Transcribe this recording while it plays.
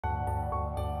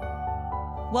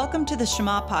Welcome to the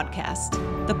Shema Podcast,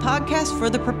 the podcast for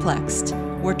the perplexed,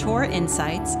 where Torah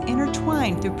insights,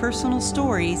 intertwined through personal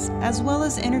stories, as well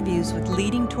as interviews with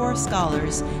leading Torah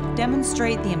scholars,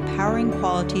 demonstrate the empowering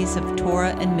qualities of Torah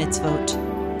and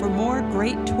mitzvot. For more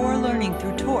great Torah learning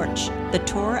through Torch, the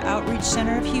Torah Outreach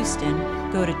Center of Houston,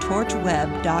 go to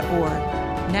torchweb.org.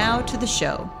 Now to the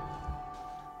show.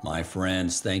 My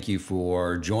friends, thank you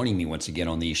for joining me once again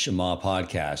on the Shema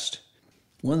Podcast.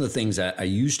 One of the things that I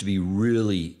used to be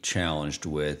really challenged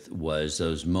with was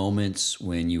those moments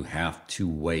when you have to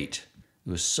wait. It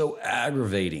was so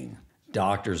aggravating.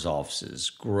 Doctor's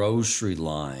offices, grocery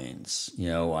lines.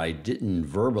 I didn't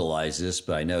verbalize this,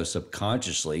 but I know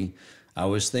subconsciously I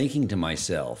was thinking to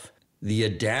myself, the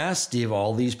audacity of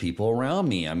all these people around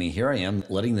me. I mean, here I am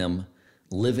letting them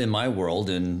live in my world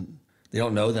and they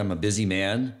don't know that I'm a busy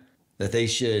man, that they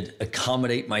should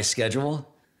accommodate my schedule.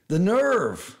 The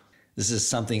nerve! This is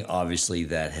something obviously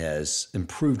that has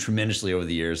improved tremendously over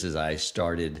the years as I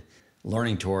started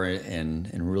learning Torah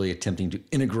and really attempting to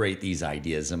integrate these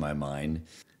ideas in my mind.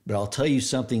 But I'll tell you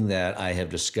something that I have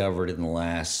discovered in the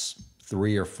last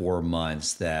 3 or 4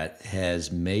 months that has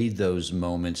made those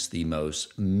moments the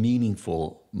most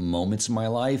meaningful moments in my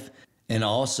life, and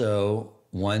also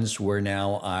ones where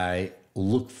now I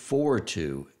look forward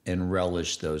to and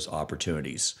relish those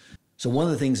opportunities. So one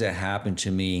of the things that happened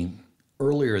to me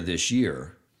earlier this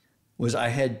year was I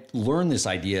had learned this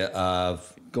idea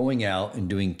of going out and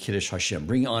doing Kiddush Hashem,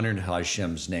 bringing honor to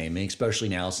Hashem's name, and especially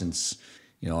now since,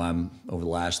 I'm over the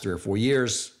last 3 or 4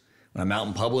 years, when I'm out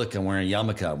in public, I'm wearing a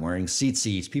yarmulke, I'm wearing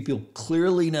tzitzits. People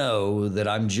clearly know that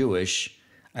I'm Jewish.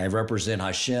 I represent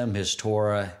Hashem, His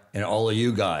Torah, and all of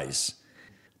you guys.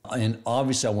 And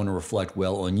obviously I want to reflect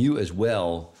well on you as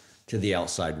well to the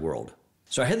outside world.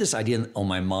 So I had this idea on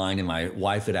my mind, and my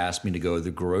wife had asked me to go to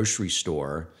the grocery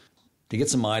store to get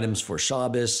some items for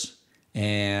Shabbos.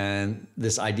 And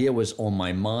this idea was on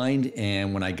my mind.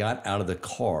 And when I got out of the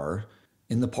car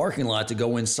in the parking lot to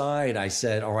go inside, I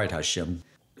said, all right, Hashem,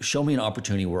 show me an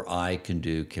opportunity where I can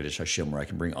do Kiddush Hashem, where I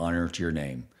can bring honor to your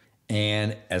name.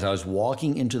 And as I was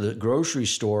walking into the grocery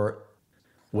store,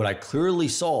 what I clearly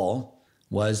saw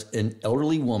was an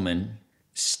elderly woman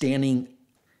standing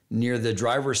near the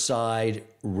driver's side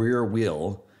rear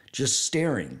wheel, just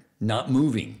staring, not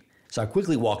moving. So I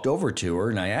quickly walked over to her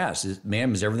and I asked,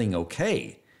 ma'am, is everything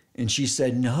okay? And she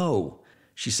said, no.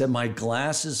 She said, my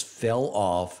glasses fell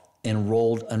off and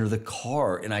rolled under the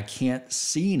car and I can't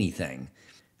see anything.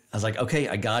 I was like, okay,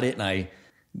 I got it. And I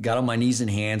got on my knees and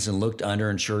hands and looked under,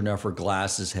 and sure enough, her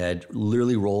glasses had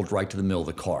literally rolled right to the middle of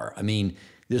the car. I mean,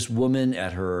 this woman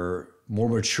at her more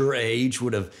mature age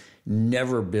would have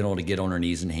never been able to get on her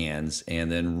knees and hands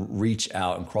and then reach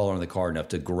out and crawl under the car enough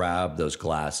to grab those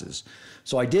glasses.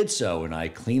 So I did so, and I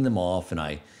cleaned them off, and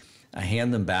I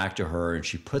handed them back to her, and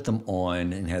she put them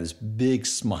on and had this big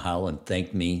smile and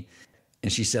thanked me.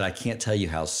 And she said, I can't tell you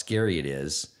how scary it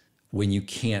is when you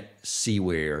can't see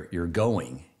where you're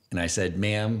going. And I said,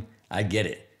 ma'am, I get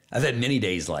it. I've had many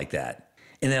days like that.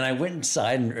 And then I went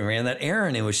inside and ran that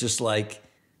errand. It was just like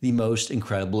the most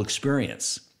incredible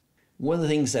experience. One of the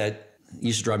things that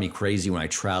used to drive me crazy when I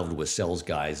traveled with sales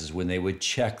guys is when they would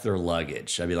check their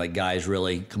luggage. I'd be like, guys,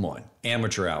 really? Come on,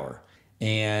 amateur hour.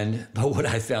 But what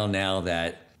I found now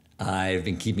that I've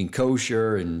been keeping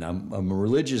kosher and I'm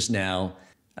religious now,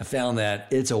 I found that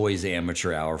it's always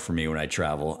amateur hour for me when I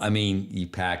travel. I mean, you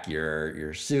pack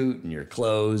your suit and your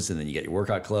clothes, and then you get your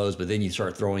workout clothes, but then you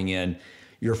start throwing in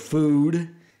your food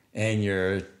and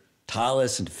your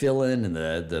talis and tefillin and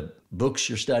the books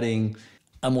you're studying.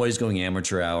 I'm always going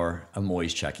amateur hour. I'm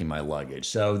always checking my luggage.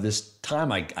 So this time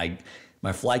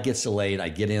my flight gets delayed. I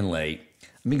get in late.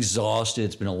 I'm exhausted.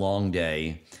 It's been a long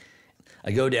day.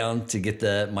 I go down to get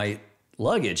my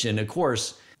luggage. And of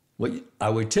course, what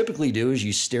I would typically do is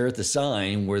you stare at the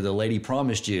sign where the lady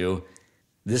promised you,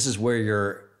 this is where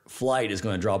your flight is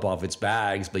going to drop off its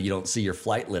bags, but you don't see your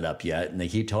flight lit up yet. And they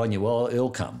keep telling you, well,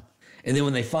 it'll come. And then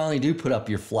when they finally do put up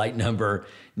your flight number,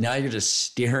 now you're just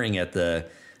staring at the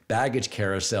baggage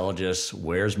carousel, just,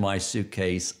 where's my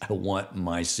suitcase? I want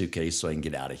my suitcase so I can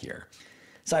get out of here.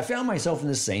 So I found myself in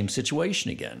the same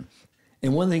situation again.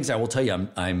 And one of the things I will tell you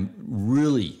I'm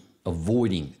really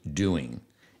avoiding doing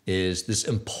is this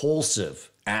impulsive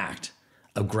act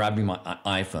of grabbing my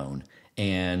iPhone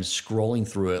and scrolling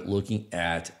through it, looking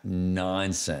at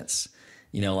nonsense.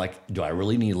 Like, do I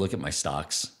really need to look at my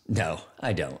stocks? No,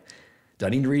 I don't. Do I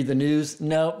need to read the news?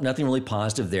 No, nothing really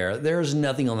positive there. There's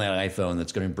nothing on that iPhone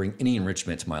that's going to bring any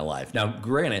enrichment to my life. Now,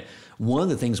 granted, one of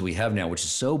the things we have now, which is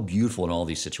so beautiful in all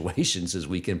these situations, is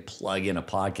we can plug in a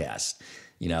podcast.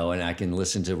 and I can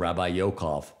listen to Rabbi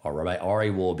Yokov or Rabbi Ari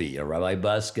Wolbe or Rabbi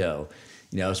Busco,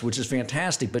 which is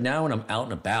fantastic. But now when I'm out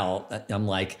and about, I'm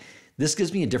like, this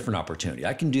gives me a different opportunity.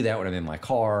 I can do that when I'm in my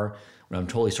car, when I'm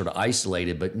totally sort of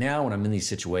isolated. But now when I'm in these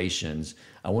situations,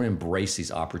 I want to embrace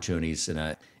these opportunities in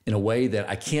a way that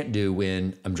I can't do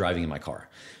when I'm driving in my car.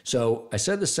 So I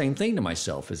said the same thing to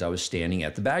myself as I was standing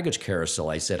at the baggage carousel.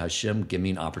 I said, Hashem, give me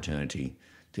an opportunity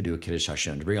to do a Kiddush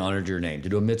Hashem, to bring honor to your name, to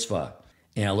do a mitzvah.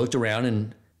 And I looked around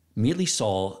and immediately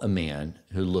saw a man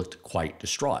who looked quite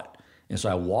distraught. And so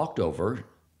I walked over,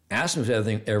 asked him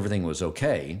if everything was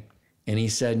okay. And he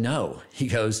said, no. He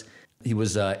goes, he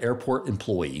was an airport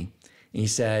employee. And he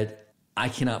said, I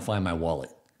cannot find my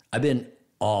wallet. I've been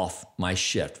off my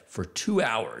shift for 2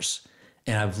 hours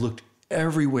and I've looked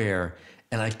everywhere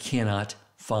and I cannot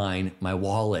find my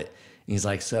wallet. And he's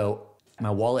like, so my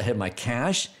wallet had my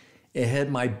cash, it had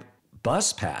my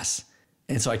bus pass.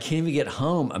 And so I can't even get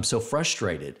home. I'm so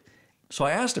frustrated. So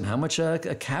I asked him how much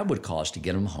a cab would cost to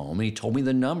get him home. And he told me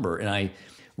the number. And I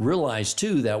realized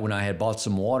too that when I had bought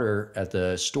some water at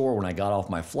the store when I got off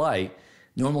my flight,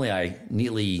 normally I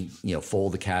neatly,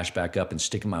 fold the cash back up and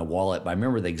stick in my wallet. But I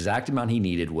remember the exact amount he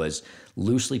needed was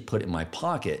loosely put in my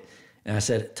pocket. And I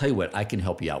said, tell you what, I can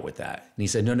help you out with that. And he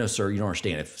said, no, sir, you don't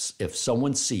understand. If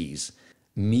someone sees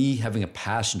me having a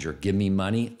passenger give me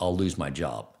money, I'll lose my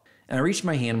job. And I reached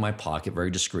my hand in my pocket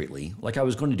very discreetly, like I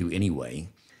was going to do anyway.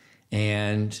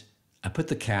 And I put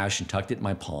the cash and tucked it in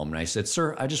my palm. And I said,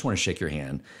 sir, I just want to shake your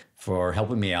hand for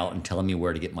helping me out and telling me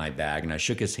where to get my bag. And I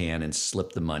shook his hand and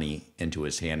slipped the money into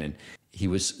his hand. And he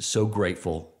was so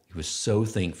grateful. He was so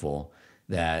thankful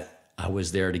that I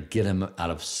was there to get him out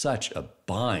of such a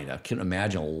bind. I couldn't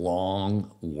imagine a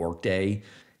long workday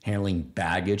handling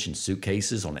baggage and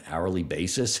suitcases on an hourly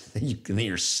basis. And then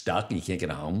you're stuck and you can't get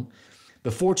home.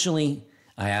 But fortunately,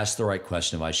 I asked the right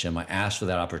question of Hashem. I asked for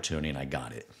that opportunity and I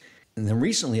got it. And then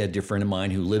recently, a dear friend of mine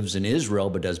who lives in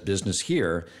Israel but does business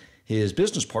here, his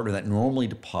business partner that normally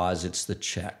deposits the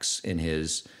checks in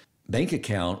his bank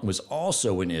account was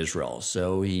also in Israel.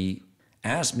 So he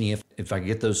asked me if I could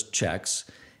get those checks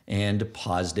and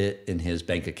deposit it in his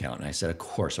bank account. And I said, of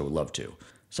course, I would love to.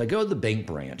 So I go to the bank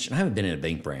branch, and I haven't been in a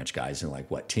bank branch, guys, in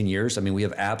 10 years. I mean, we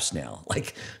have apps now.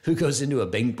 Who goes into a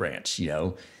bank branch,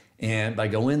 And I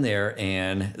go in there,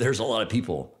 and there's a lot of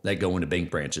people that go into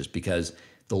bank branches because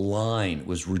the line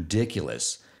was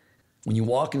ridiculous. When you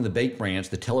walk into the bank branch,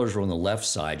 the tellers were on the left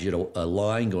side. You had a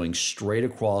line going straight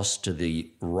across to the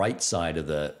right side of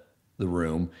the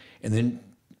room, and then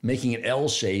making an L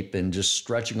shape and just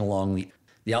stretching along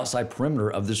the outside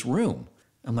perimeter of this room.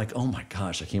 I'm like, oh my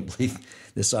gosh, I can't believe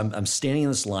this. I'm standing in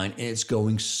this line, and it's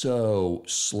going so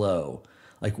slow.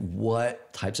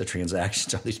 What types of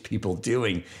transactions are these people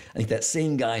doing? I think that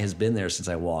same guy has been there since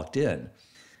I walked in.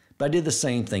 But I did the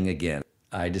same thing again.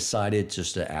 I decided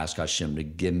just to ask Hashem to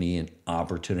give me an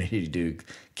opportunity to do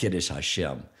Kiddush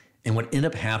Hashem. And what ended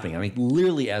up happening,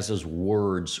 literally as those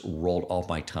words rolled off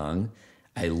my tongue,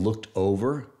 I looked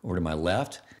over to my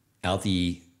left, out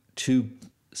the 2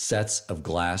 sets of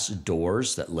glass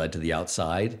doors that led to the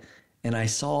outside, and I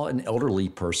saw an elderly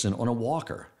person on a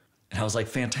walker. And I was like,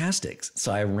 fantastic.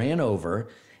 So I ran over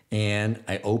and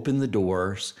I opened the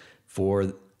doors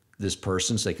for this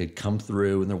person so they could come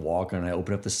through in their walker. And I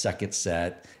opened up the second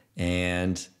set,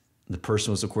 and the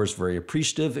person was, of course, very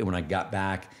appreciative. And when I got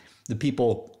back, the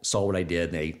people saw what I did,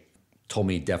 and they told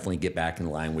me definitely get back in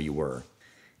line where you were.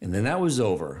 And then that was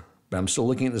over. But I'm still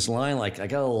looking at this line like, I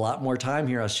got a lot more time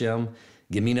here, Hashem.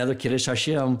 Give me another Kiddush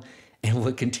Hashem. And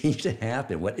what continued to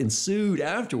happen, what ensued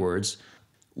afterwards,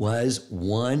 was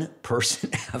one person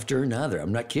after another.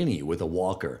 I'm not kidding you, with a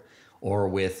walker or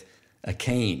with a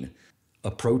cane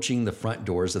approaching the front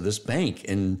doors of this bank.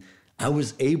 And I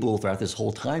was able throughout this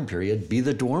whole time period be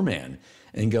the doorman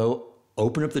and go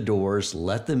open up the doors,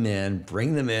 let them in,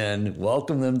 bring them in,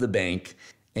 welcome them to the bank.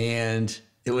 And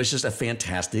it was just a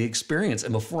fantastic experience.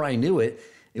 And before I knew it,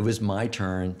 it was my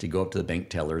turn to go up to the bank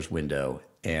teller's window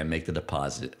and make the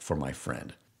deposit for my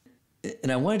friend.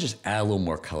 And I want to just add a little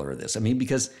more color to this.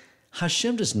 Because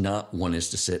Hashem does not want us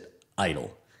to sit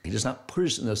idle. He does not put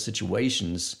us in those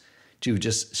situations to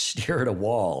just stare at a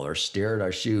wall or stare at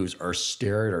our shoes or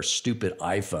stare at our stupid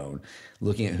iPhone,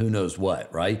 looking at who knows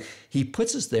what, right? He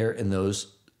puts us there in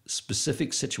those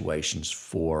specific situations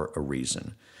for a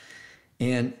reason.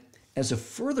 And as a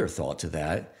further thought to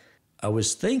that, I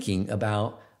was thinking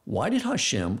about, why did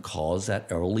Hashem cause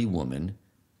that elderly woman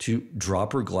to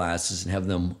drop her glasses and have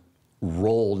them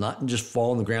roll, not just fall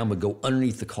on the ground, but go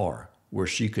underneath the car where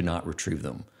she could not retrieve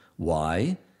them?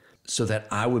 Why? So that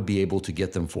I would be able to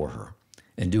get them for her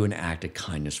and do an act of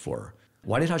kindness for her.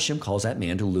 Why did Hashem cause that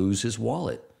man to lose his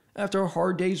wallet after a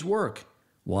hard day's work.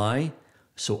 Why?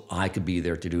 So I could be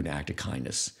there to do an act of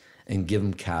kindness and give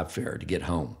them cab fare to get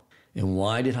home. And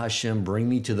why did Hashem bring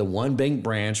me to the one bank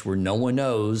branch where no one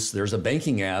knows there's a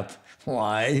banking app?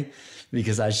 Why?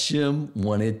 Because Hashem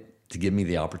wanted to give me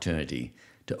the opportunity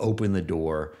to open the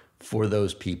door for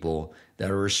those people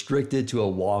that are restricted to a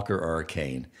walker or a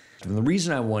cane. And the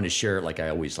reason I want to share it, like I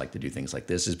always like to do things like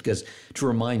this, is because to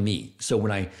remind me. So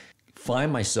when I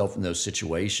find myself in those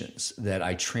situations, that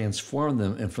I transform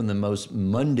them and from the most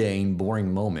mundane,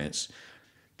 boring moments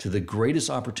to the greatest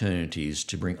opportunities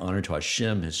to bring honor to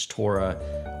Hashem, His Torah,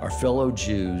 our fellow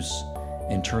Jews,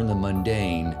 and turn the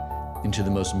mundane into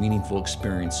the most meaningful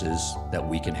experiences that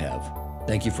we can have.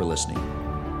 Thank you for listening.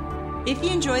 If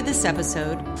you enjoyed this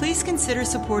episode, please consider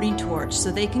supporting Torch so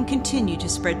they can continue to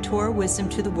spread Torah wisdom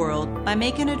to the world by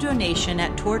making a donation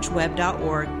at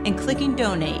torchweb.org and clicking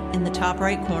donate in the top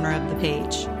right corner of the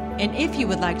page. And if you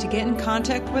would like to get in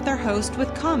contact with our host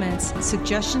with comments,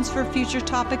 suggestions for future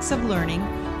topics of learning,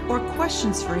 or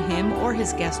questions for him or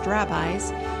his guest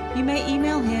rabbis, you may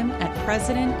email him at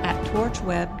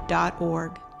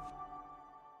president@torchweb.org.